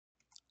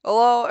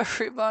Hello,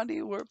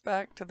 everybody. We're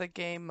back to the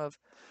game of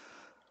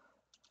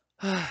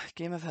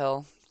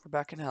hell. We're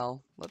back in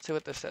hell. Let's see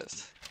what this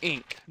is.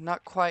 Ink.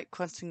 Not quite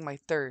quenching my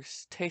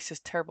thirst. Taste is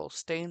terrible.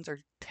 Stains are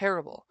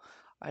terrible.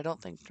 I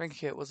don't think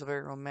drinking it was a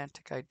very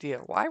romantic idea.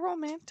 Why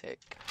romantic?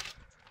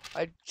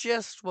 I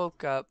just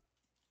woke up,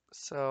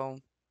 so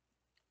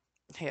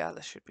yeah,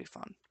 this should be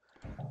fun.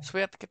 So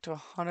we have to get to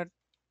 100.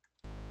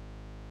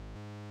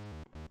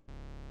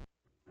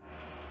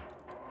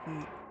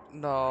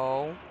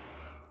 No.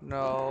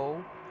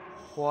 No.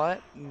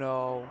 What?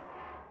 No.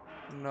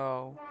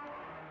 No.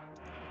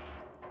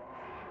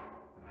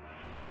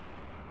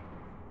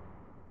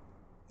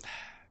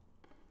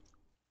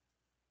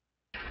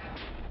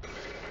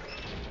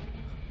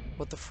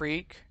 What the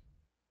freak?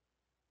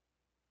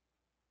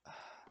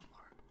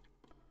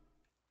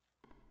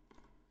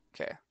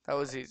 Okay, that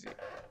was easy.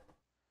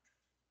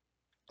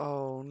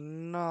 Oh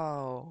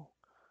no.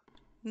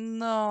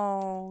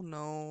 No,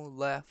 no,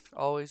 left.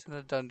 Always in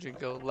a dungeon,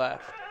 go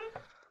left.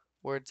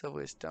 Words of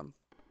wisdom.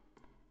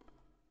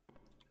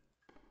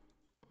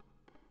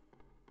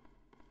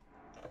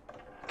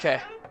 Okay,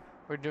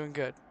 we're doing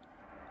good.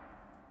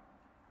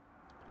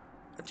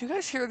 Do you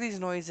guys hear these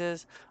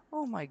noises?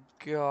 Oh my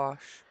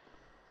gosh.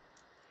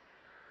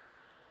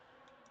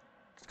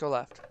 Let's go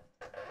left.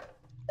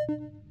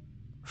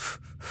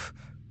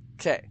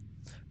 Okay,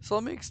 so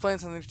let me explain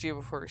something to you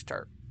before we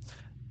start.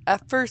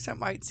 At first, it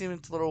might seem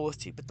it's a little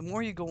wussy, but the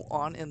more you go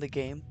on in the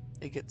game,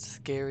 it gets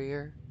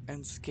scarier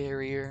and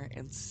scarier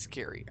and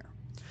scarier.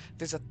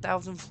 There's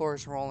 1,000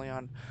 floors, and we're only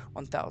on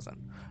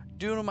 1,000.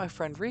 Due to my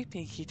friend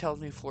Reaping, he tells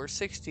me floor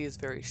 60 is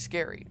very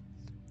scary.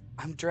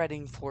 I'm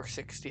dreading floor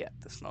 60 at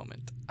this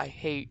moment. I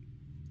hate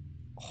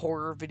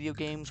horror video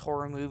games,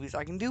 horror movies.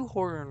 I can do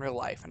horror in real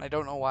life, and I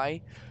don't know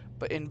why,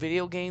 but in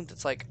video games,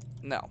 it's like,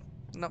 no.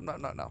 No, no,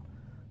 no, no.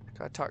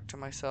 Gotta talk to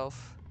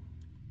myself.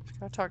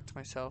 Gotta talk to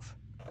myself.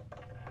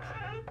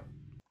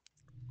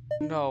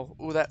 No.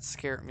 Ooh, that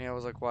scared me. I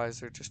was like, why is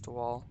there just a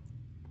wall?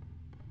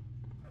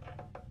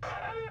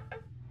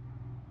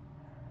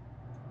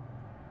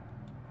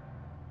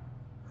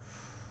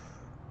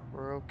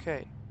 We're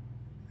okay.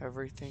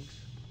 Everything's...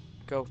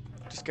 Go.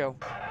 Just go.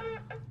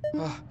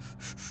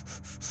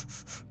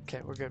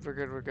 Okay, we're good, we're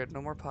good, we're good.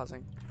 No more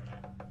pausing.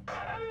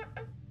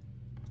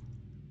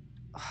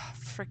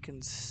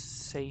 Frickin'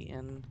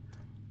 Satan.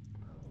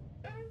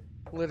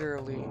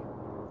 Literally.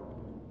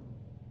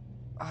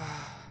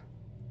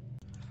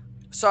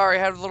 Sorry, I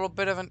had a little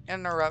bit of an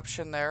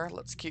interruption there.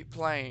 Let's keep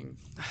playing.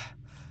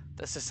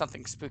 This is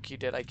something spooky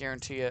did, I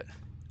guarantee it.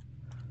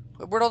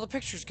 Where'd all the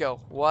pictures go?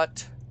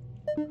 What?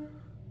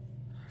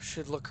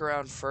 Should look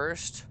around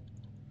first.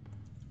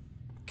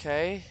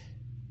 Okay.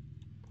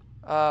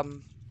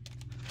 Some...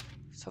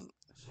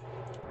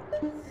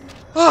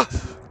 Ah!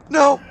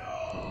 No!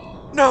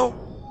 No!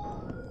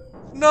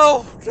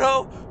 No!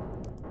 No!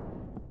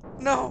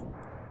 No!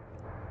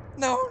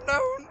 No, no,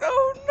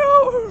 no,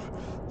 no!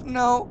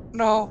 No,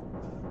 no.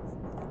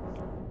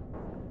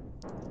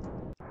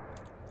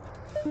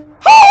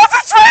 Oh,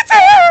 it's right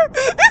there!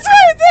 It's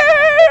right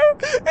there!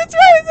 It's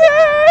right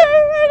there!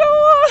 I don't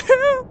want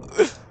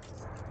him!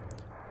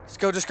 Just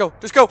go, just go,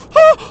 just go!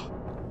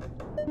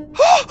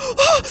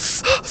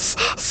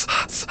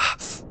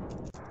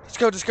 Just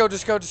go, just go,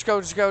 just go, just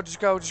go, just go, just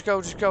go, just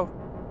go, just go.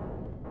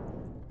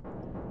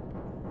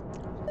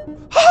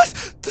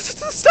 The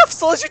stuff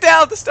slows you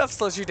down! The stuff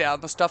slows you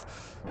down! The stuff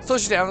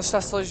slows you down! The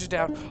stuff slows you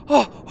down!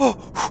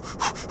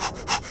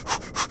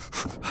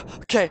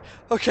 Okay,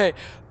 okay.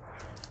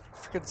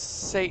 Frickin'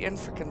 Satan,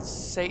 frickin'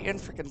 Satan,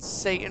 frickin'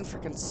 Satan,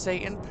 frickin'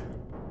 Satan.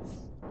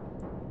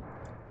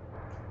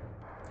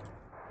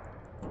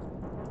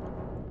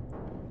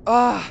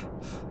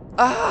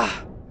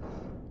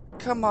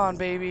 Come on,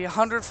 baby.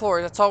 100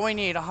 floors. That's all we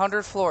need.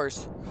 100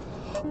 floors.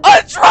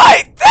 It's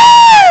right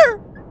there!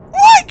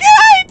 What can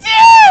I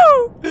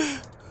do?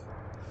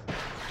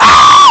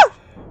 Ah!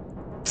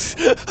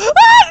 No,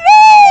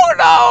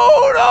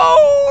 no, no,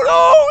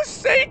 no,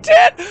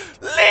 Satan!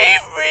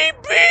 Leave me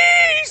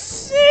be,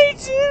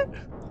 Satan!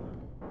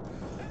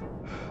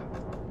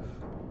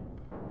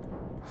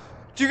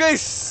 Do you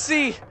guys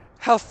see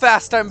how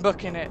fast I'm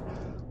booking it?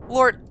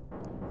 Lord.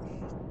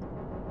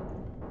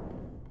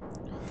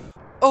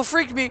 Oh,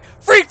 freak me.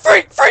 Freak,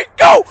 freak, freak,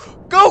 go!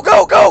 Go,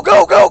 go, go,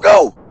 go, go,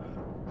 go!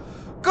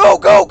 Go,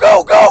 go,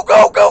 go, go, go,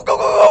 go, go, go,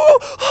 go!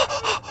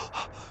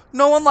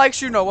 No one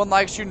likes you, no one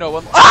likes you, no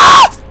one...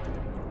 Ah!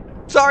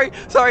 Sorry,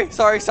 sorry,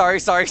 sorry, sorry,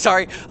 sorry,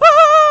 sorry.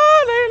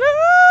 Hallelujah!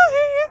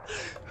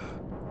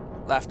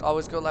 Left,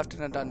 always go left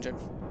in a dungeon.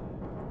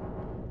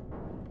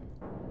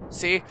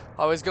 See?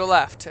 Always go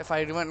left. If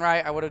I went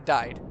right, I would have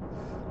died.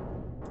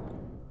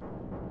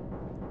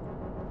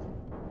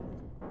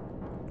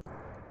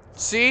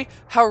 See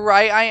how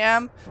right I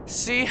am?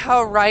 See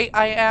how right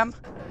I am?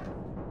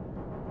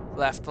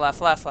 Left,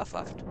 left, left, left,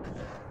 left.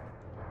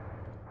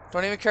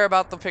 Don't even care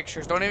about the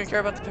pictures. Don't even care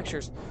about the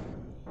pictures.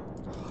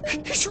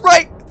 He's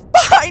right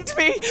behind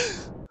me!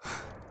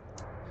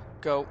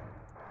 Go.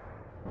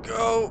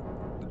 Go.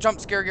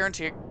 Jump scare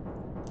guarantee.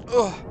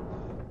 Ugh.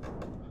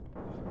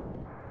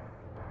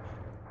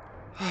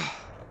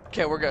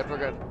 Okay, we're good, we're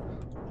good.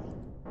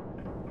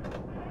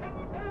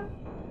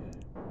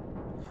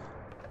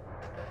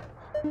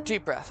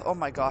 Deep breath. Oh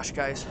my gosh,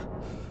 guys.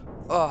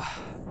 Oh.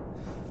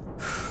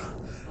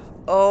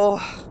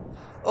 Oh.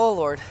 Oh,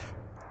 Lord.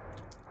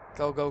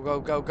 Go, go, go,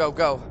 go, go,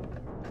 go.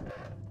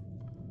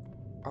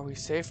 Are we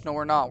safe? No,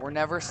 we're not. We're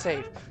never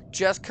safe.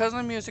 Just because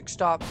the music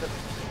stops.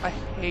 I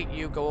hate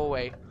you. Go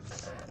away.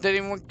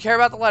 Didn't even care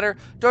about the letter.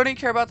 Don't even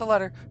care about the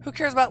letter. Who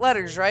cares about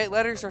letters, right?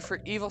 Letters are for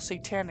evil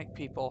satanic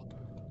people.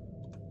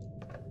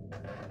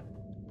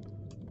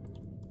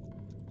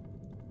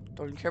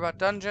 Don't even care about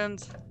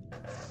dungeons.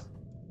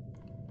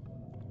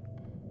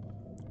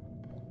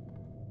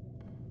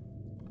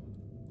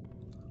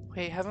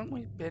 Wait, haven't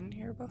we been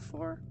here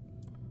before?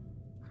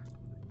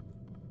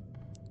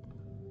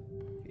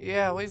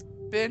 Yeah, we've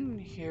been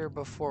here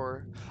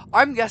before.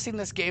 I'm guessing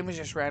this game is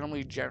just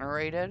randomly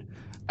generated.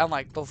 And,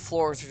 like, the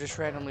floors are just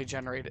randomly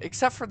generated.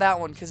 Except for that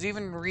one, because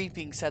even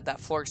Reaping said that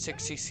floor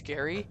 60 is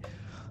scary.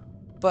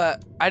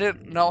 But I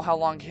didn't know how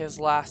long his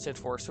lasted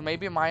for. So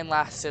maybe mine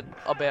lasted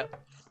a bit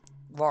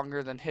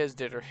longer than his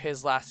did. Or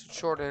his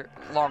lasted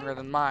longer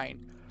than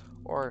mine.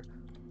 Or,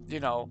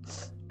 you know,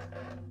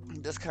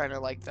 just kind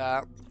of like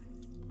that.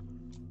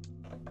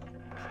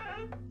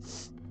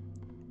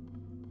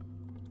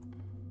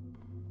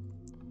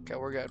 Okay,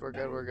 we're good, we're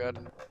good, we're good.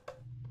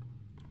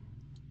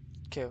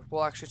 Okay,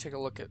 we'll actually take a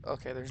look at...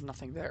 Okay, there's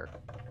nothing there.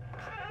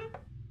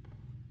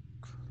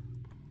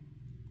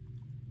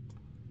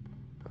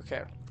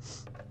 Okay.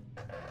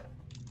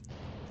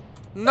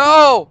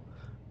 No!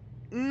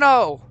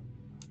 No!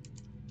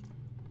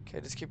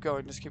 Okay, just keep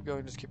going, just keep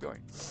going, just keep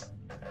going.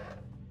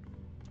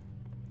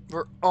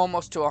 We're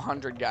almost to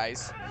 100,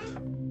 guys.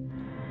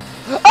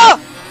 Ah!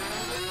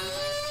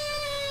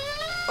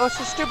 Oh, it's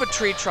a stupid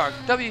tree trunk.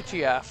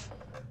 WTF.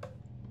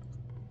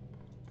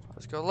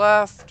 Let's go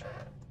left.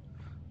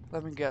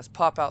 Let me guess.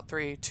 Pop out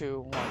 3,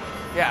 2, 1.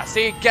 Yeah,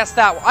 see? Guess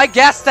that one. I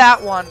guessed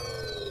that one!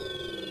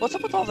 What's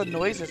up with all the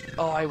noises?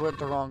 Oh, I went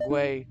the wrong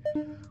way.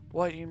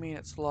 What do you mean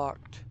it's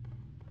locked?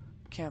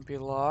 Can't be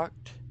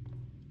locked.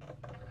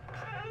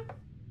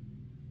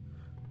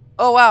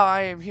 Oh, wow,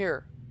 I am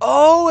here.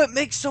 Oh, it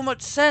makes so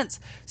much sense.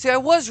 See, I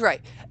was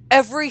right.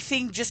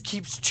 Everything just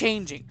keeps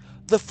changing.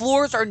 The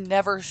floors are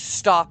never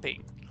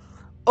stopping.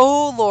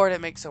 Oh, Lord,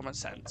 it makes so much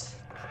sense.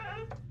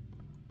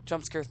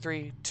 Jump scare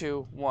 3,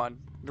 2, 1.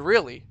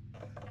 Really?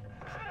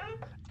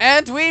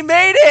 And we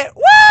made it!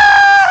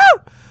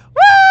 Woo!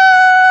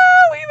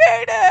 Woo! We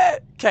made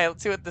it! Okay,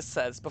 let's see what this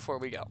says before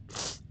we go.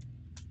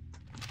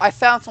 I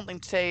found something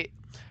today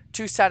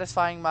too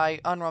satisfying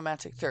my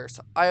unromantic thirst.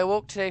 I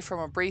awoke today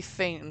from a brief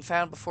faint and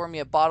found before me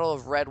a bottle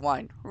of red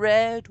wine.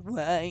 Red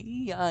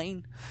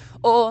wine.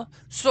 Oh,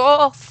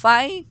 so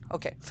fine.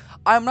 Okay.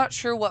 I'm not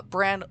sure what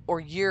brand or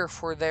year,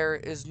 for there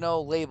is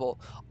no label.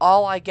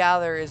 All I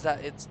gather is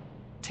that it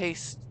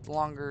tastes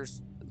longer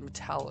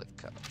metallic.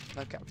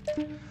 Okay.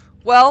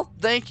 Well,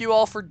 thank you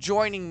all for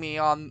joining me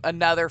on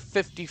another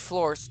 50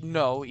 floors.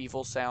 No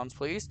evil sounds,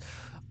 please.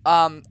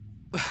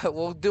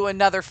 We'll do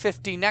another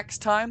 50 next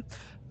time.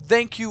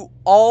 Thank you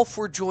all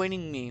for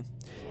joining me.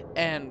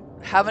 And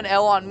have an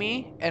L on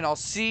me, and I'll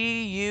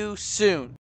see you soon.